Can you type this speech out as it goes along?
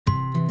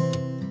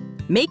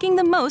Making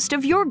the most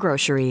of your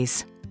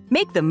groceries.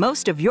 Make the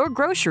most of your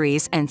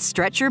groceries and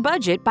stretch your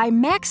budget by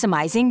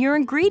maximizing your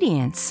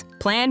ingredients.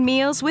 Plan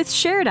meals with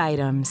shared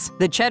items.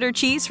 The cheddar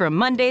cheese from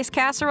Monday's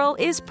casserole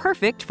is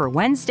perfect for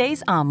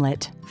Wednesday's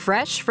omelet.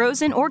 Fresh,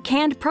 frozen, or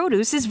canned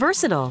produce is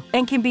versatile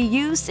and can be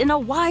used in a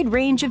wide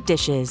range of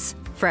dishes.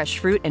 Fresh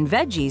fruit and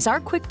veggies are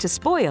quick to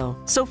spoil,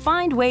 so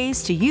find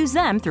ways to use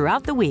them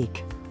throughout the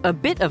week. A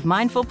bit of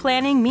mindful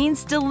planning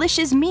means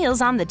delicious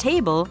meals on the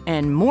table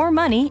and more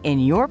money in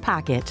your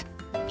pocket.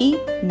 Eat,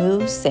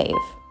 move, save.